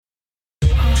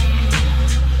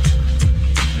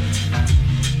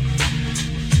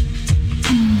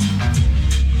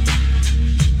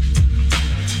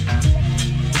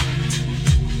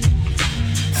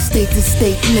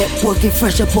Stay networking,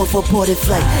 fresh up off a boarded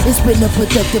flight. It's been a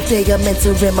productive day, I'm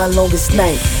entering my longest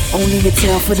night. Only in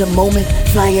town for the moment,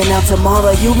 flying out tomorrow.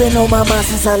 You been on my mind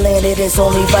since I landed, it's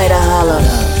only right to holler.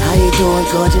 How you doing,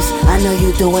 gorgeous? I know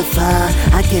you doing fine.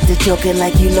 I get to joking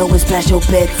like you know it's past your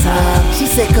bedtime. She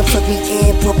said come tuck me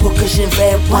in, purple cushion,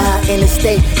 red wine. In the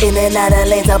state, in and out of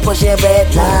lanes, I'm pushing red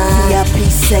line. VIP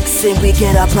sex and we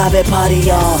get our private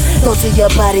party on. Thoughts of your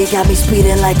body got me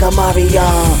speeding like a Mario.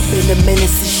 Been a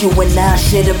minute since you and I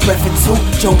shared a breath or two.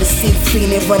 Drove the seat,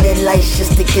 feeling running lights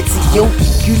just to get to you.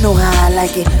 You know how I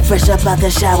like it, fresh up out the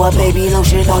shower, baby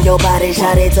lotion on your body.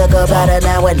 Shot it took about an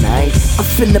hour, nice. I'm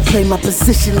finna play my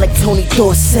position like Tony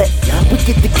Dorsett. We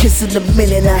get the kiss in a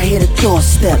minute, I hear the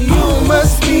doorstep. You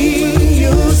must be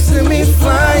used to me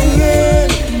flying.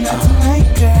 Not tonight,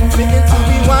 girl. Fitting to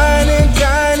be whining,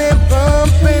 dining,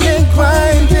 bumping and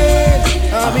grinding.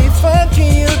 I'll be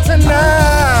fucking you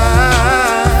tonight.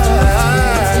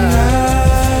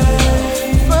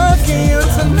 Fucking you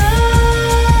tonight.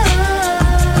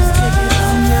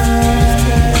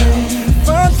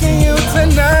 Fucking you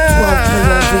tonight.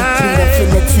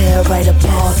 Right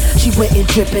apart. She went and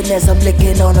dripping as I'm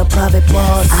licking on her private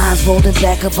bars. Eyes rolling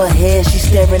back of her head, she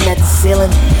staring at the ceiling.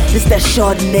 This that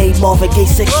Chardonnay, Marvin Gaye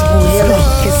sexual healing.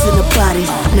 Kissing the body,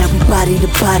 now we body to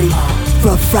body.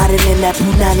 Rough riding in that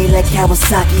Punani like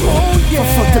Kawasaki. From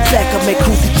front to back, I make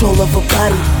cruise control of her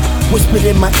body. Whispered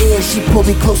in my ear, she pulled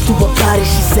me close to her body.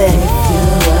 She said,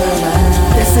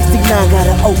 that 69 got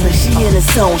her open, she in the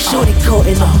zone. Shorty caught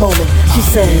in the moment. She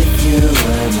said,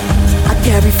 I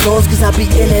carry flaws cause I be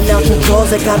in and out your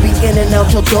drawers, like I be in and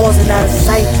out your doors and out of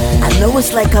sight. I know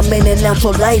it's like I'm in and out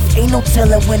your life. Ain't no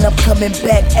telling when I'm coming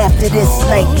back after this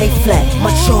night. Lay flat,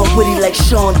 my jaw witty like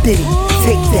Sean Diddy.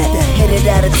 Take that, headed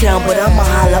out of town, but I'ma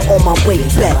holler on my way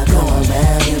back. I come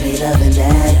around, you be loving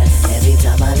that. Every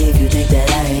time I leave, you think that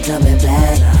I ain't coming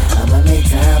back. I'ma make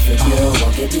time for you,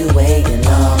 won't keep you waiting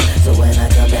long. So when I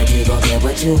come back, you gon' get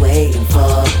what you waiting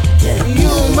for. Yeah.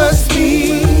 You must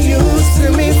be used to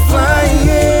me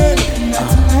flying. Not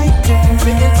tonight, girl.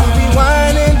 Fitting to be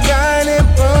whining, dining,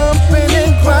 bumping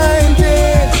and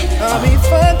grinding. I'll be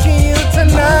fucking you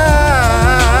tonight.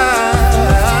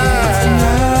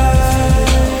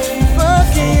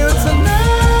 Fucking you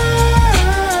tonight.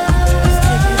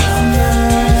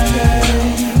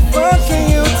 Fucking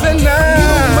you tonight.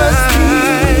 You must be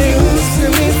used to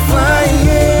me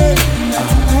flying. Not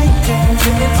tonight, girl.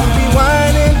 Fitting to be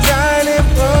whining, dining,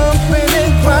 bumping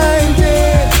and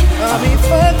grinding. I'll be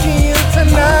fucking you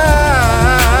tonight.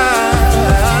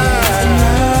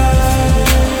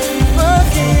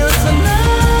 Fucking you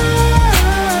tonight.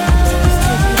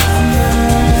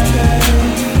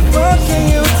 Fucking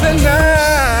you tonight.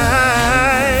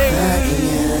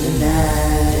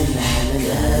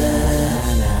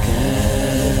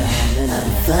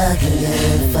 Fucking you,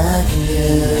 fucking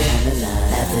you.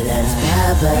 After that it's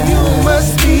bye-bye.